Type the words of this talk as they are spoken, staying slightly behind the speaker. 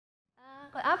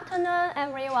Good afternoon,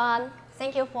 everyone.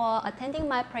 Thank you for attending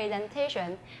my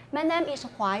presentation. My name is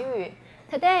Huayu.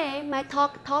 Today, my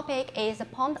topic is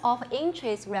point of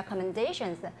interest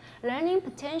recommendations, learning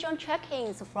potential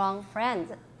trackings from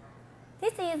friends.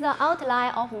 This is the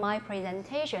outline of my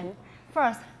presentation.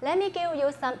 First, let me give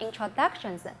you some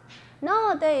introductions.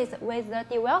 Nowadays, with the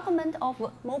development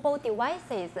of mobile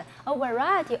devices, a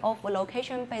variety of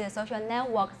location-based social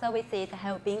network services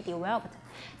have been developed,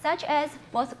 such as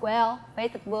Foursquare,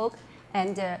 Facebook,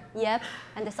 and Yelp,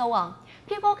 and so on.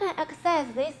 People can access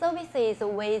these services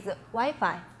with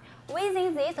Wi-Fi.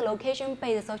 Within these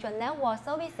location-based social network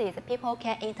services, people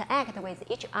can interact with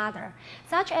each other,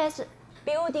 such as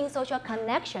building social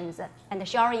connections and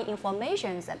sharing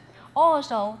information.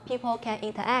 Also, people can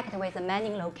interact with many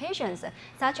locations,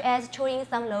 such as choosing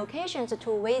some locations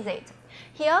to visit.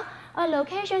 Here, a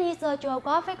location is a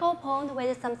geographical point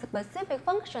with some specific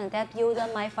function that user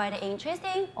might find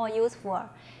interesting or useful.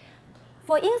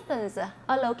 For instance,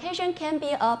 a location can be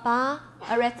a bar,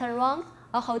 a restaurant,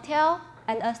 a hotel,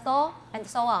 and a store, and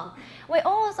so on. We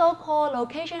also call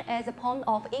location as a point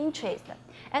of interest.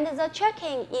 And the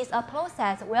tracking is a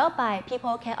process whereby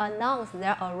people can announce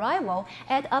their arrival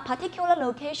at a particular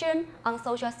location on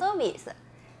social service.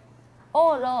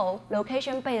 Although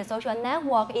location-based social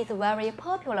network is very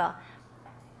popular,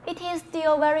 it is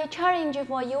still very challenging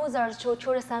for users to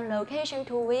choose some location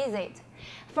to visit.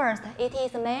 First, it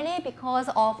is mainly because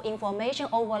of information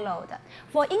overload.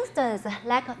 For instance,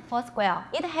 like Foursquare,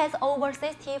 it has over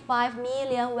 65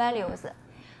 million values.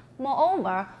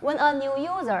 Moreover, when a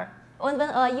user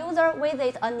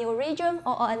visits a new region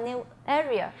or a new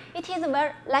area, it is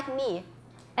very like me.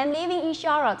 I'm living in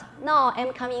Charlotte, now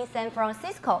I'm coming in San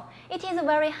Francisco. It is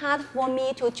very hard for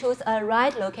me to choose a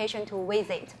right location to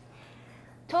visit.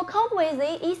 To cope with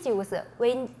these issues,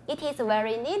 it is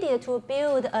very needed to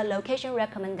build a location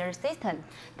recommender system.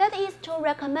 That is to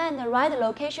recommend the right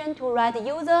location to right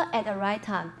user at the right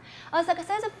time. A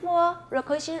successful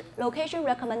location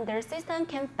recommender system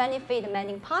can benefit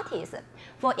many parties.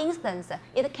 For instance,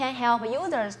 it can help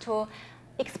users to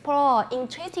explore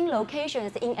interesting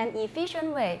locations in an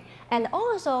efficient way, and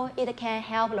also it can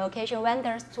help location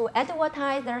vendors to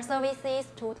advertise their services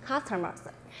to customers.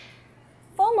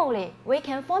 Formally, we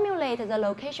can formulate the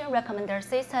location recommender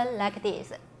system like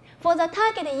this. For the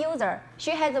target user,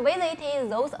 she has visited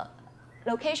those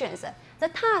locations. The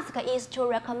task is to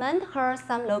recommend her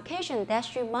some location that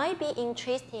she might be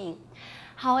interested in.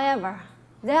 However,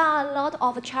 there are a lot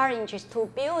of challenges to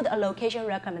build a location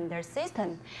recommender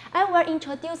system. I will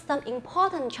introduce some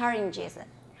important challenges.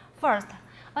 First,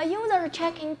 a user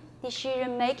checking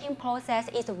decision-making process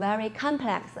is very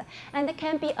complex and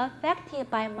can be affected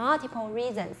by multiple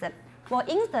reasons. For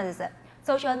instance,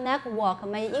 social network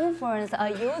may influence a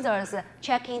user's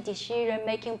checking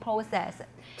decision-making process.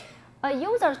 A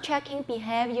user's checking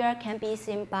behavior can be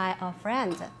seen by a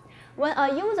friend. When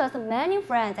a user's many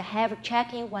friends have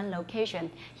checking one location,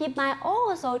 he might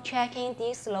also checking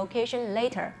this location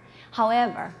later.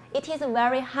 However, it is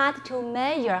very hard to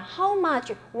measure how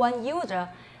much one user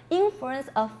influence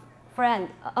a friend.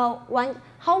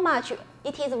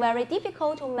 It is very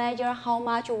difficult to measure how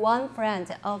much one friend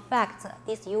affects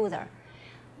this user.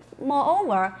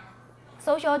 Moreover,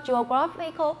 social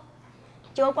geographical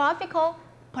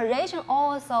position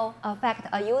also affect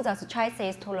a user's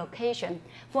choices to location.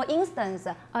 For instance,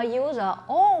 a user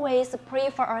always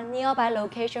prefer a nearby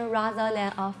location rather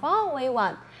than a faraway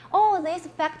one. All these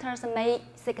factors may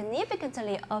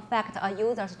significantly affect a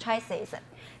user's choices.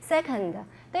 Second,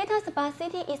 data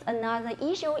sparsity is another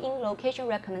issue in location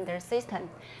recommender system.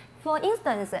 For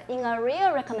instance, in a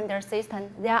real recommender system,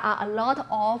 there are a lot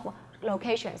of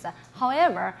locations.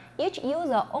 However, each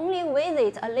user only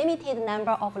visits a limited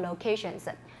number of locations.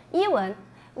 Even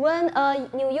when a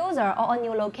new user or a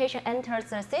new location enters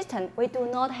the system, we do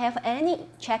not have any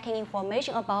checking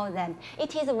information about them.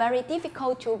 It is very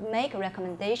difficult to make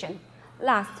recommendation.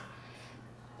 Last,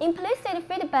 implicit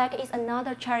feedback is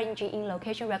another challenge in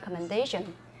location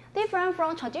recommendation. Different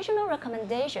from traditional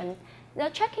recommendation, the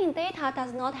checking data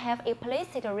does not have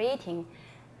implicit rating.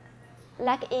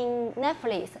 Like in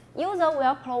Netflix, users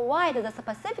will provide the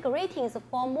specific ratings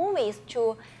for movies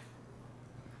to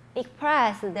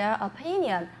express their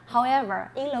opinion.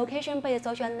 However, in location-based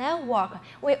social network,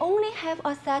 we only have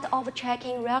a set of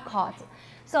checking records.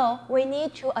 So we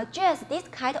need to address this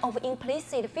kind of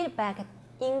implicit feedback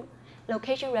in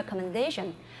location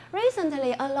recommendation.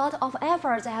 Recently, a lot of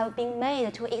efforts have been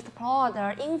made to explore the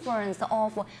influence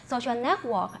of social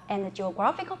network and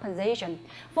geographical position.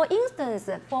 For instance,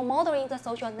 for modeling the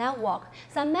social network,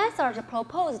 some methods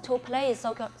propose to place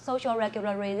social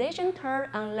regularization term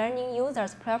on learning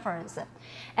users' preference.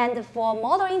 And for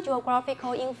modeling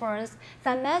geographical influence,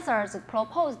 some methods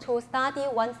propose to study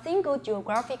one single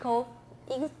geographical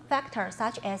factor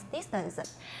such as distance.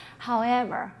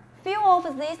 However, few of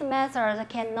these methods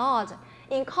cannot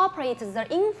incorporate the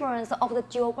influence of the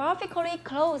geographically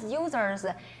close users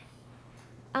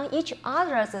on each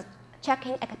other's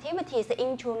checking activities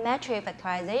into metric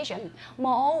factorization.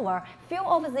 Moreover, few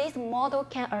of these models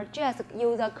can address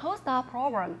user cluster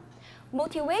problem.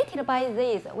 Motivated by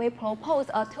this, we propose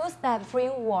a two-step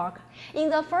framework. In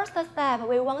the first step,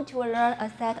 we want to learn a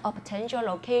set of potential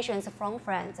locations from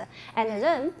friends. And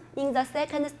then, in the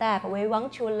second step, we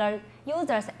want to learn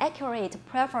users' accurate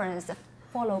preference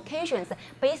for locations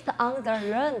based on the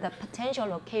learned potential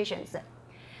locations.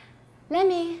 Let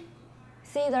me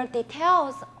see the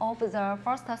details of the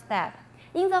first step.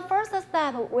 In the first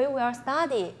step, we will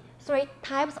study 3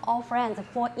 types of friends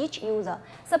for each user.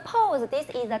 Suppose this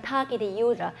is a targeted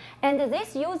user, and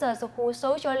these users who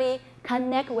socially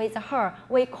connect with her,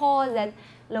 we call them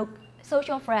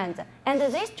social friends. And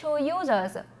these 2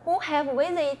 users who have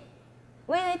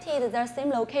visited the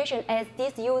same location as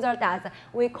this user does,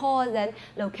 we call them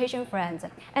location friends.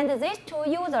 And these 2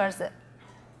 users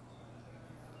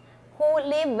who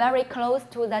live very close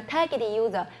to the targeted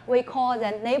user, we call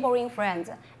them neighboring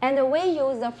friends. And we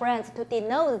use the friends to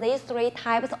denote these 3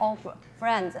 types of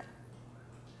friends.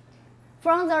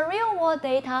 From the real-world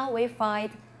data, we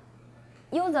find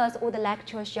users would like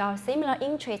to share similar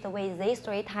interests with these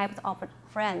 3 types of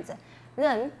friends.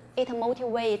 Then, it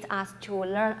motivates us to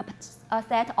learn a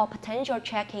set of potential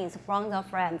check-ins from the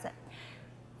friends.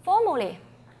 Formally,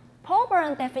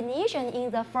 problem definition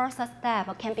in the first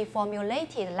step can be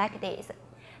formulated like this.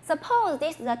 Suppose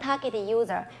this is the targeted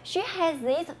user. She has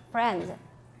these friends,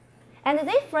 and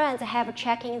these friends have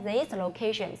checked these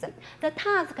locations. The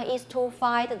task is to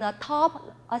find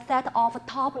a set of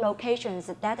top locations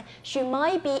that she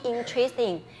might be interested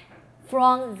in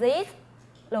from these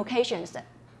locations.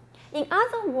 In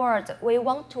other words, we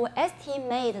want to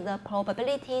estimate the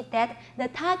probability that the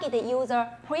targeted user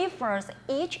prefers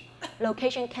each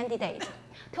location candidate.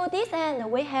 To this end,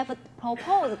 we have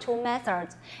proposed 2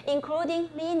 methods, including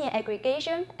linear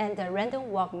aggregation and the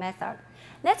random walk method.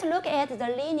 Let's look at the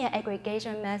linear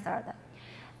aggregation method.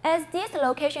 As this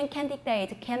location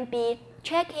candidate can be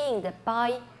checked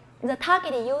by the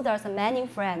targeted user's many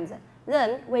friends,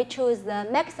 then we choose the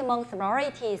maximum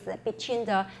similarities between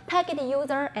the target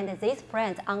user and these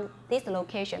friends on this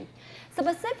location.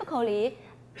 Specifically,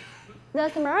 the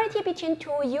similarity between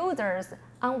 2 users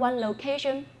on one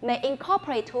location may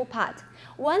incorporate 2 parts.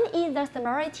 One is the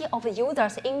similarity of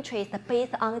users' interest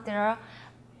based on their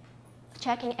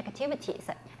checking activities.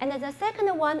 And the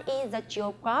second one is the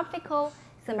geographical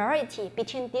similarity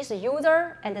between this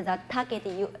user and the target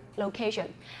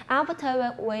location.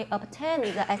 After we obtain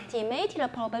the estimated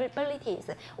probabilities,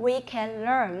 we can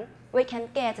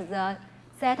get the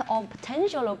set of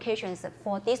potential locations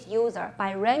for this user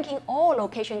by ranking all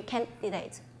location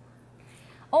candidates.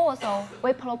 Also,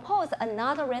 we propose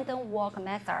another random walk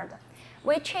method.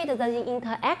 We treat the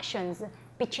interactions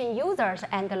between users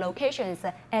and the locations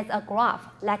as a graph,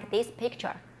 like this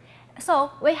picture.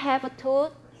 So we have 2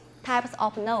 types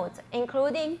of nodes,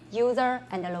 including user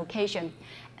and location.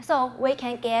 So we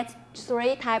can get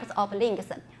 3 types of links.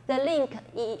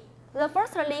 The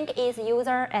first link is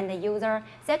user and user.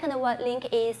 Second link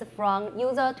is from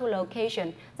user to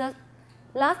location. The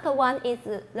last one is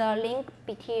the link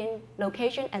between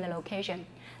location and location.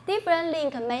 Different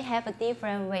links may have a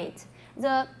different weight.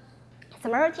 The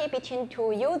similarity between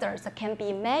 2 users can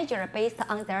be measured based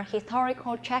on their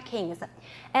historical check-ins.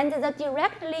 And the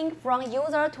direct link from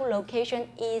user to location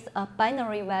is a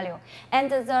binary value.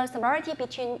 And the similarity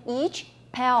between each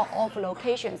pair of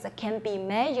locations can be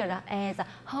measured as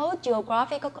how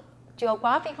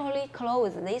geographically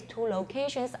close these 2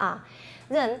 locations are.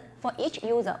 Then, for each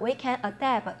user, we can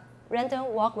adapt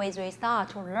random walk with result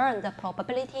to learn the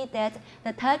probability that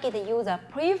the target user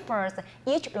prefers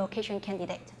each location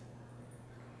candidate.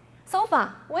 So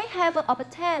far, we have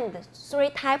obtained 3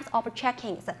 types of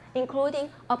check-ins, including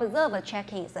observed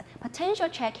check-ins, potential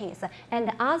check-ins,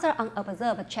 and other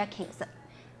unobserved check-ins.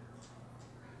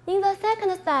 In the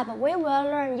second step, we will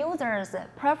learn users'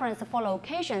 preference for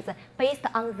locations based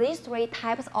on these 3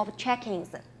 types of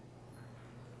check-ins.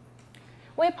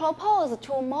 We propose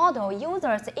to model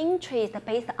users' interest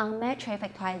based on metric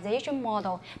factorization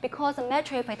model because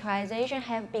metric factorization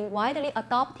have been widely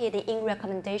adopted in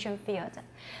recommendation field.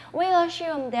 We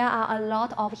assume there are a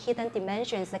lot of hidden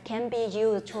dimensions that can be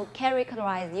used to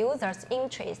characterize users'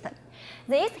 interest.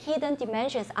 These hidden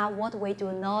dimensions are what we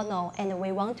do not know and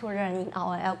we want to learn in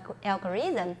our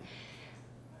algorithm.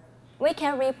 We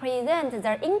can represent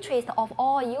the interest of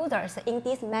all users in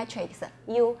this matrix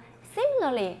U.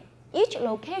 Similarly, each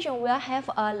location will have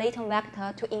a latent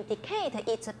vector to indicate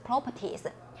its properties.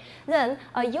 Then,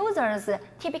 a user's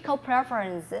typical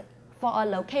preference for a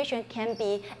location can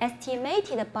be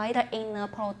estimated by the inner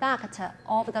product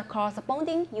of the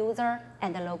corresponding user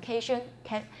and the location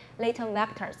latent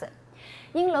vectors.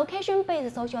 In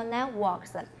location-based social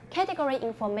networks, category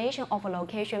information of a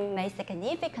location may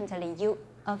significantly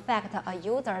affect a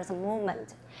user's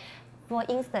movement. For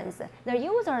instance, the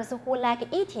users who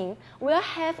like eating will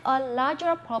have a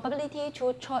larger probability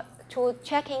to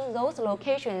checking those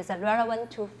locations relevant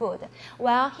to food,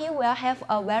 while he will have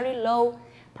a very low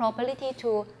probability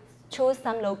to choose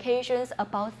some locations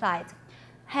about sight.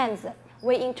 Hence,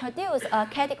 we introduce a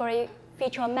category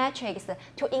feature matrix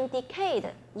to indicate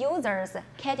users'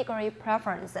 category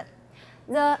preference.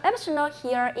 The epsilon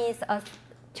here is a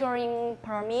Turing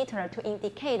parameter to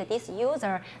indicate this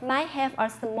user might have a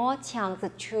small chance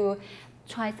to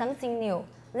try something new.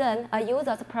 Then a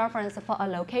user's preference for a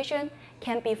location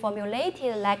can be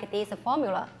formulated like this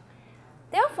formula.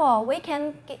 Therefore, we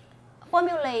can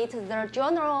formulate the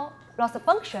general loss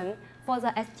function for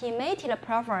the estimated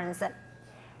preference.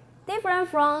 Different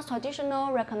from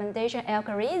traditional recommendation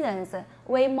algorithms,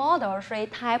 we model 3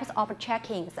 types of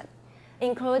check-ins,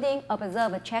 including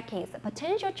observed check-ins,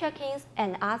 potential check-ins,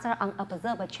 and other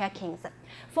unobserved check-ins.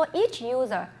 For each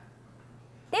user,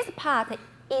 this part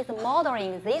is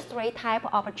modeling these 3 types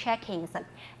of check-ins,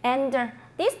 and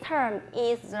this term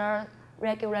is the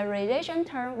regularization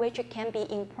term which can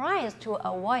be implied to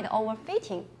avoid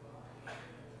overfitting.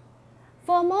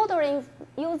 For modeling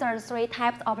users' 3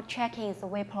 types of check-ins,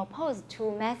 we propose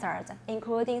 2 methods,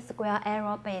 including square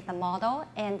error-based model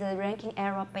and ranking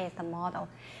error-based model.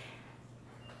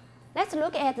 Let's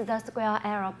look at the square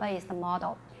error-based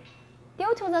model.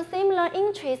 Due to the similar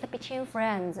interest between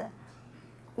friends,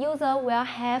 user will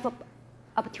have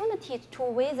opportunities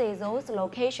to visit those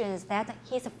locations that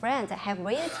his friends have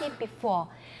visited before.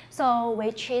 So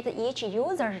we treat each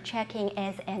user check-in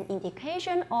as an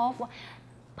indication of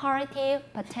positive,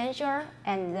 potential,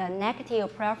 and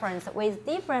negative preference with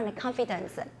different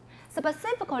confidence.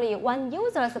 Specifically, one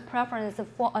user's preference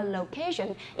for a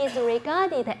location is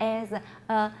regarded as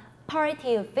a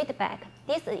positive feedback.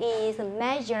 This is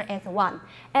measured as 1,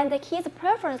 and his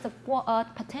preference for a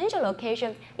potential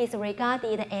location is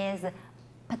regarded as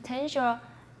potential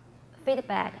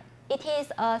feedback. It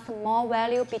is a small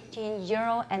value between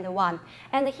 0 and 1,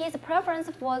 and his preference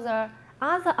for the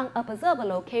other unobserved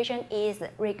location is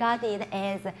regarded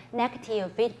as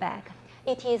negative feedback.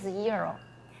 It is 0.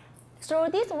 Through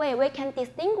this way, we can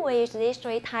distinguish these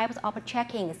 3 types of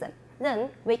check-ins.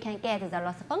 Then we can get the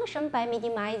loss function by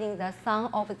minimizing the sum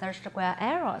of the square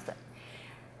errors.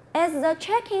 As the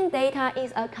check-in data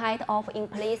is a kind of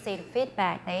implicit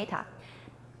feedback data,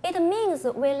 it means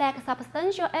we lack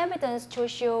substantial evidence to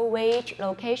show which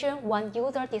location one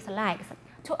user dislikes.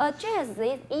 To address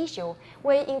this issue,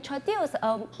 we introduce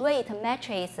a weight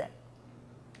matrix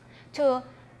to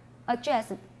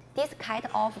address this kind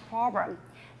of problem.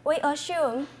 We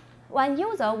assume one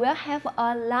user will have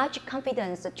a large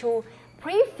confidence to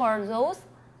prefer those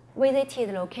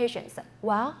visited locations,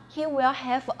 while he will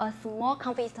have a small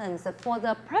confidence for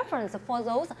the preference for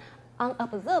those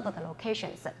unobserved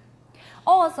locations.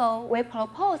 Also, we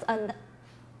propose and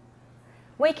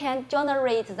we can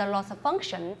generate the loss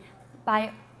function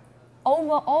by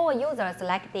over all users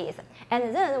like this,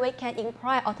 and then we can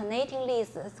employ alternating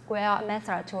least square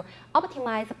method to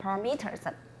optimize parameters.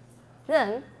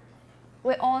 Then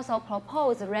we also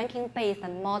propose ranking-based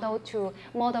model to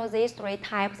model these 3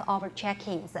 types of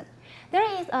check-ins.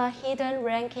 There is a hidden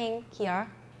ranking here.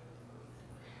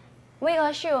 We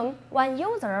assume one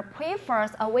user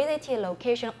prefers a visited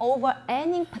location over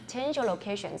any potential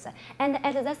locations, and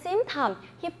at the same time,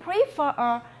 he prefers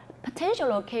a potential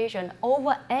location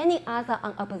over any other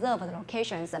unobserved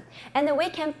locations. And we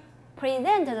can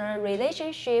present the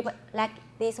relationship like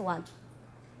this one.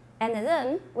 And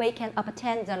then we can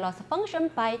obtain the loss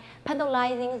function by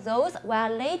penalizing those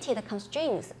violated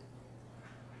constraints.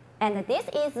 And this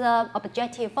is the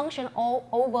objective function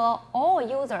over all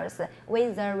users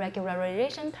with the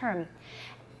regularization term.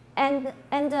 And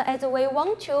as we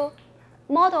want to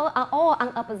model all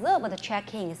unobserved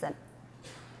check-ins,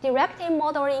 Directive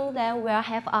modeling then will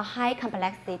have a high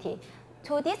complexity.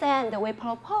 To this end, we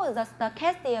propose the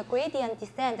stochastic gradient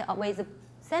descent with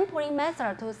sampling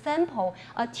method to sample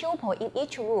a tuple in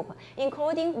each loop,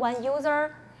 including one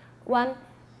user, one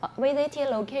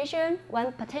visited location,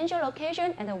 one potential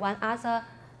location, and one other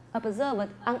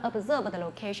unobserved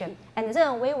location. And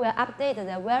then we will update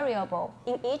the variable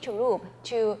in each loop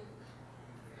to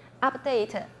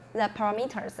update the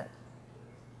parameters.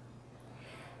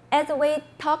 As we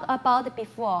talked about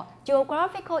before,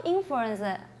 geographical inference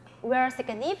will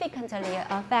significantly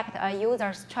affect a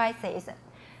user's choices.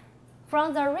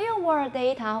 From the real-world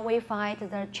data, we find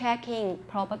the check-in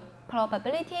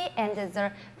probability and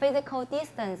the physical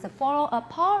distance follow a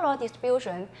polar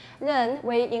distribution. Then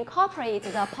we incorporate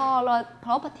the polar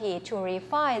property to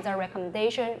refine the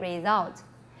recommendation result.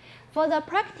 For the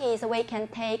practice, we can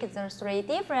take the 3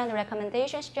 different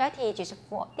recommendation strategies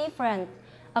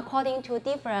according to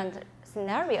different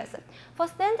scenarios. For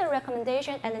standard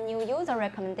recommendation and new user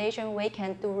recommendation, we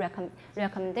can do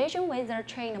recommendation with the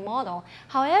trained model.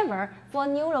 However, for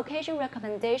new location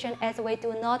recommendation, as we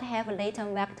do not have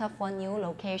latent vector for new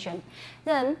location,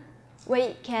 then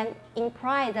we can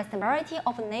imply the similarity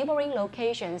of neighboring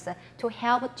locations to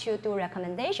help to do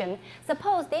recommendation.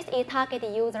 Suppose this is target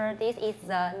user, this is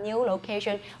the new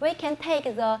location. We can take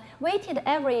the weighted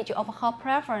average of her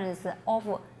preference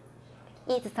of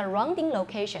its surrounding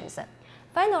locations.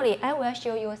 Finally, I will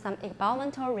show you some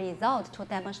experimental results to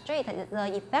demonstrate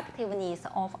the effectiveness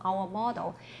of our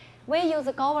model. We use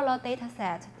a Governor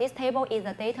dataset. This table is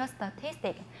a data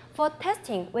statistic. For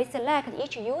testing, we select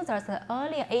each user's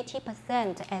earlier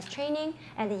 80% as training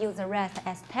and use the rest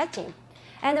as testing.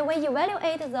 And we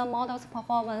evaluate the model's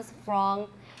performance from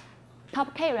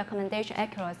top K recommendation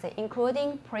accuracy,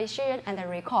 including precision and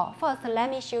recall. First, let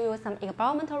me show you some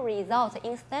experimental results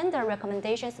in standard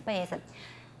recommendation space.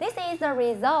 This is the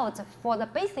result for the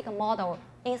basic model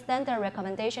in standard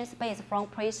recommendation space from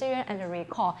precision and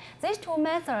recall. These 2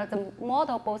 methods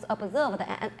model both observed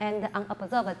and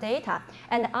unobserved data,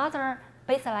 and other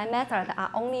baseline methods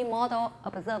are only model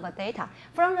observed data.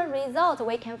 From the results,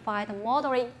 we can find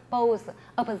modeling both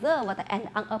observed and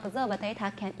unobserved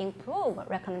data can improve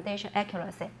recommendation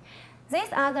accuracy.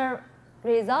 These are the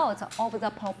results of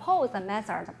the proposed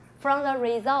method. From the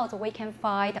results, we can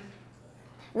find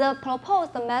the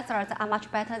proposed methods are much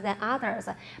better than others,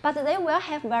 but they will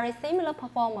have very similar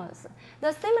performance.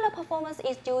 The similar performance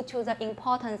is due to the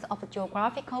importance of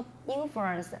geographical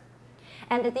inference.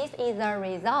 And this is the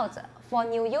result for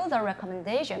new user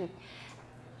recommendation.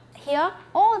 Here,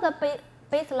 all the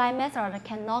baseline methods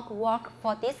cannot work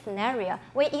for this scenario.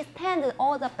 We extend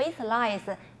all the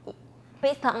baselines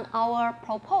based on our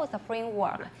proposed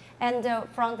framework. And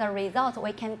from the results,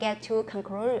 we can get 2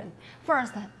 conclusions.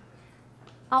 First,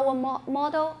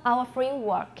 our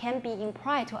framework can be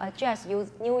implied to address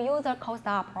new user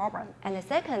co-star problem. And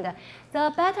second,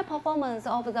 the better performance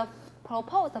of the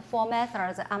proposed 4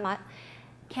 methods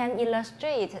can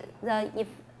illustrate the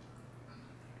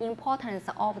importance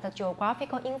of the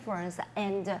geographical inference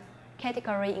and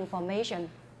category information.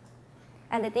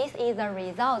 And this is the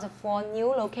result for new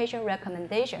location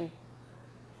recommendation.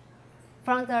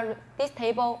 From this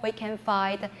table, we can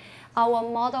find our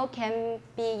model can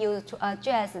be used to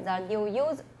address the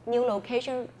new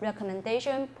location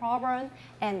recommendation problem,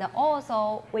 and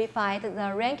also we find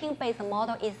the ranking-based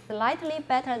model is slightly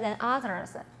better than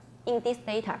others in this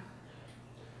data.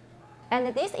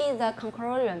 And this is the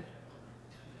conclusion.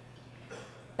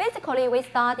 Basically, we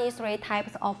study 3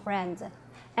 types of friends,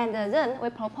 and then we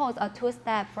propose a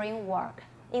 2-step framework.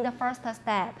 In the first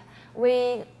step,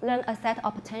 we learn a set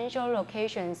of potential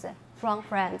locations from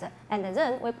friends, and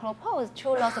then we propose 2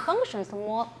 loss functions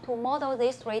to model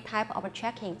these 3 types of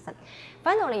check-ins.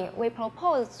 Finally, we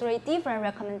propose 3 different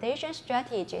recommendation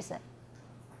strategies.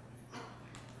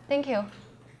 Thank you.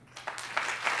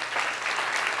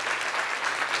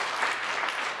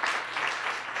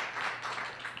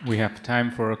 We have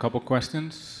time for a couple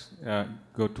questions.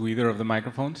 Go to either of the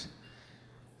microphones.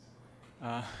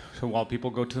 So while people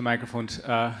go to the microphones,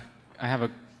 I have a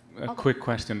quick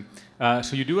question.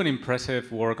 So you do an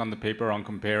impressive work on the paper on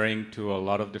comparing to a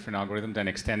lot of different algorithms and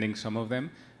extending some of them.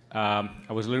 I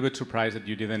was a little bit surprised that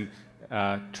you didn't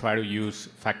try to use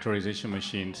factorization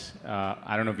machines.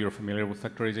 I don't know if you're familiar with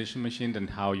factorization machines and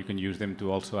how you can use them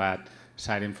to also add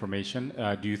site information.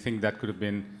 Do you think that could have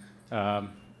been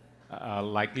a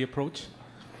likely approach?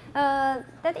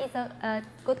 That is a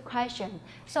good question.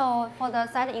 So for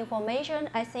the site information,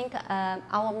 I think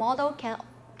our model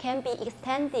can be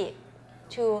extended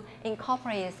to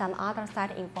incorporate some other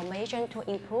site information to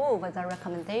improve the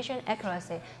recommendation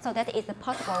accuracy. So that is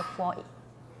possible for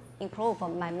improve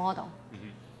my model.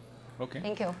 Okay.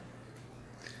 Thank you.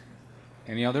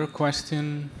 Any other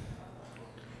question?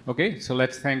 Okay, so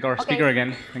let's thank our speaker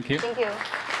again. Thank you. Thank you.